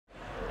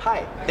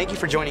Hi, thank you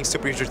for joining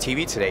Superuser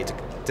TV today to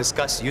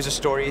discuss user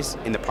stories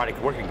in the product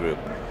working group.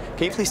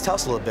 Can you please tell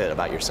us a little bit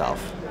about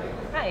yourself?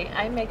 Hi,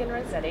 I'm Megan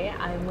Rossetti.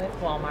 I'm with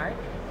Walmart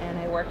and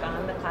I work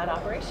on the cloud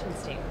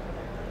operations team.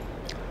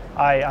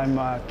 Hi, I'm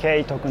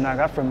Kei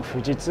Tokunaga from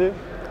Fujitsu.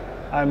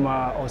 I'm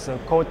also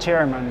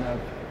co-chairman of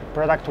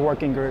Product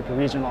Working Group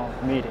Regional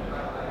Meeting.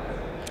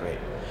 Great.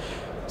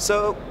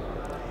 So,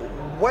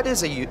 what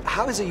is a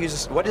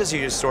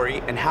user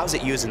story and how is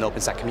it used in the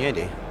OpenStack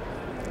community?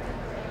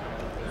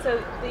 So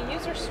the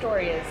user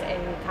story is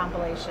a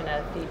compilation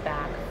of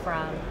feedback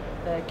from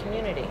the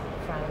community,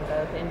 from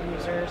both end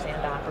users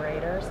and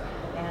operators,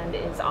 and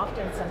is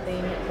often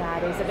something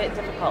that is a bit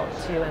difficult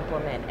to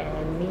implement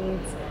and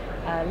needs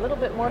a little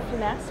bit more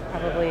finesse,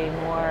 probably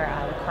more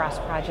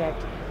cross-project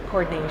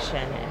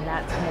coordination, and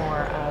that's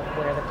more of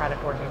where the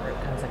product working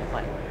group comes into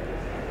play.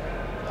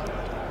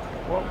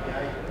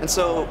 And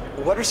so,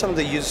 what are some of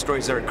the user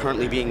stories that are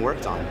currently being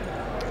worked on?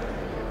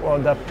 Well,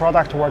 the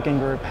product working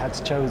group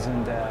has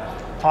chosen the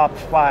top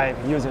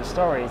 5 user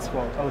stories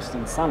for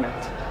Austin Summit,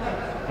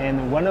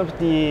 and one of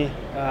the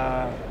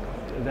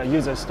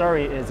user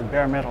story is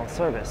bare metal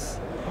service.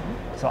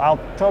 So I'll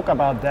talk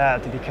about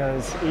that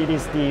because it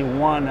is the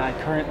one I'm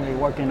currently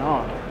working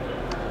on.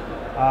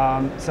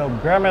 So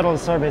bare metal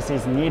service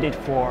is needed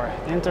for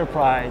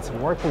enterprise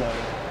workload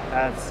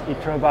as it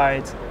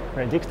provides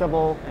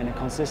predictable and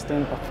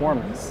consistent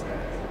performance.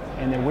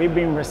 And we've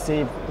been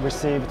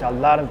received a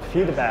lot of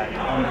feedback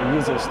on the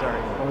user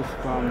story, both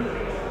from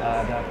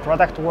the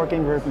product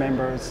working group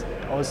members,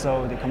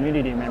 also the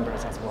community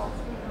members as well.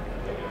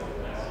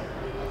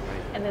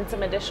 And then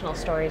some additional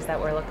stories that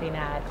we're looking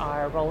at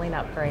are rolling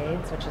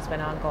upgrades, which has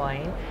been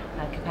ongoing,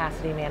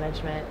 capacity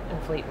management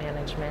and fleet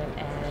management,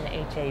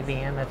 and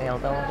HAVM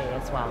availability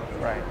as well.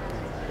 Right.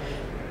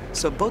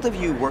 So both of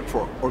you work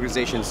for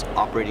organizations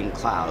operating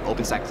cloud,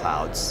 OpenStack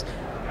clouds.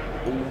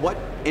 What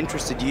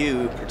interested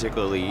you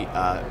particularly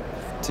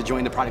to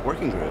join the product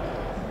working group?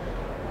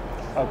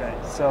 Okay,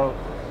 so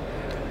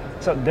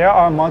there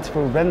are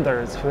multiple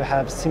vendors who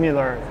have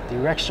similar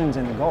directions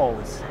and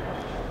goals.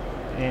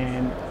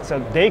 And so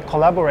they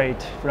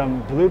collaborate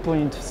from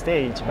blueprint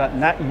stage, but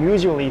not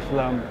usually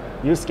from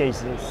use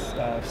cases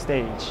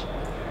stage.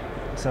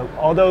 So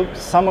although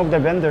some of the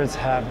vendors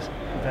have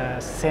the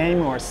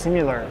same or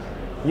similar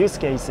use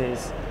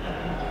cases,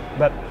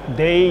 but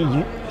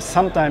they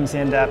sometimes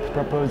end up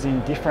proposing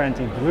different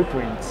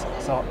blueprints.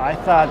 So I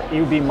thought it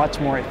would be much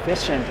more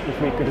efficient if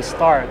we could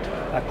start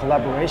a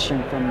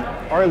collaboration from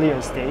the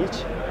earlier stage,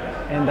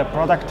 and the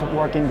product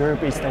working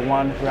group is the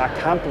one who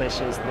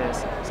accomplishes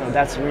this. So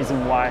that's the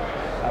reason why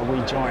we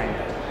joined.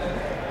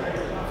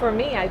 For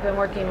me, I've been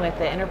working with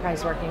the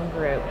enterprise working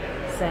group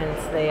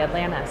since the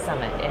Atlanta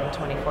Summit in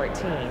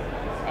 2014,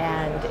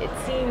 and it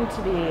seemed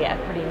to be a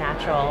pretty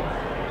natural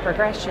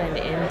progression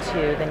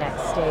into the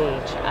next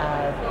stage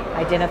of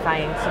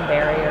identifying some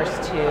barriers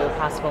to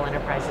possible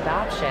enterprise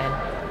adoption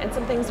and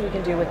some things we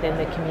can do within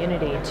the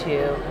community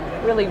to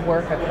really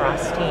work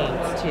across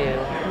teams to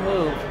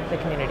move the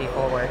community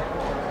forward.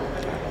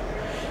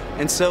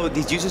 And so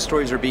these user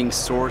stories are being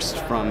sourced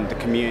from the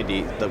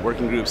community, the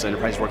working groups, the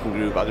enterprise working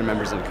group, other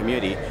members of the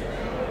community.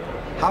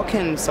 How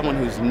can someone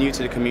who's new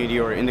to the community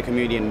or in the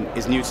community and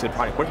is new to the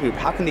product working group,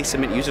 how can they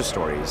submit user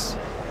stories?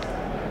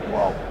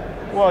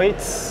 Well,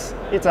 it's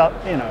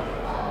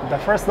the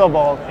first of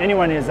all,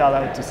 anyone is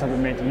allowed to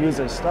submit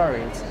user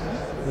stories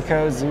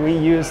because we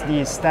use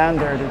the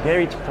standard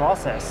Verit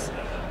process,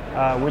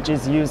 which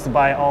is used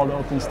by all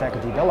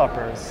OpenStack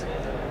developers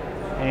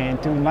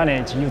and to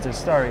manage user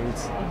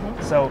stories.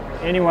 So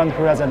anyone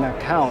who has an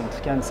account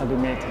can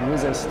submit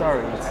user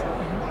stories.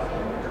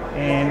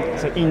 And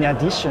so in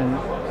addition,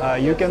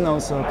 you can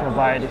also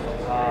provide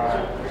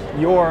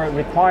your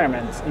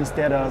requirements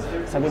instead of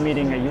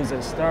submitting a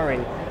user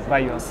story by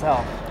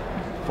yourself.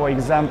 For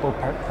example,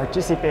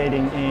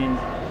 participating in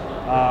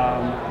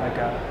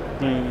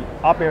the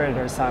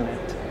operator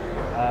summit,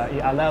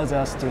 it allows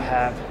us to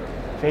have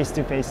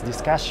face-to-face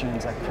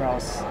discussions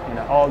across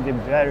all the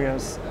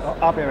various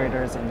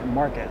operators and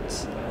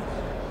markets.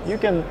 You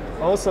can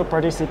also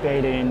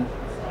participate in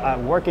a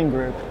working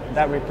group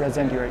that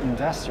represent your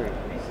industry.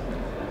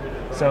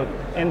 So,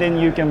 and then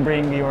you can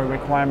bring your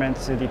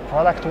requirements to the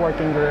product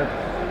working group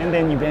and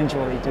then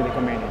eventually to the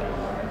community.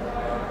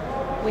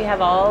 We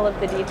have all of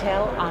the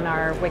detail on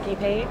our wiki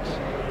page,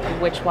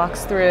 which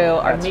walks through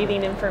our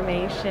meeting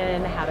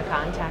information, how to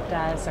contact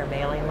us, our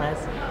mailing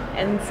list,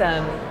 and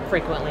some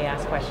frequently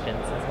asked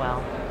questions as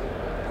well.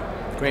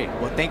 Great.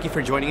 Well, thank you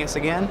for joining us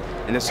again,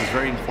 and this was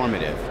very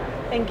informative.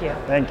 Thank you.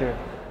 Thank you.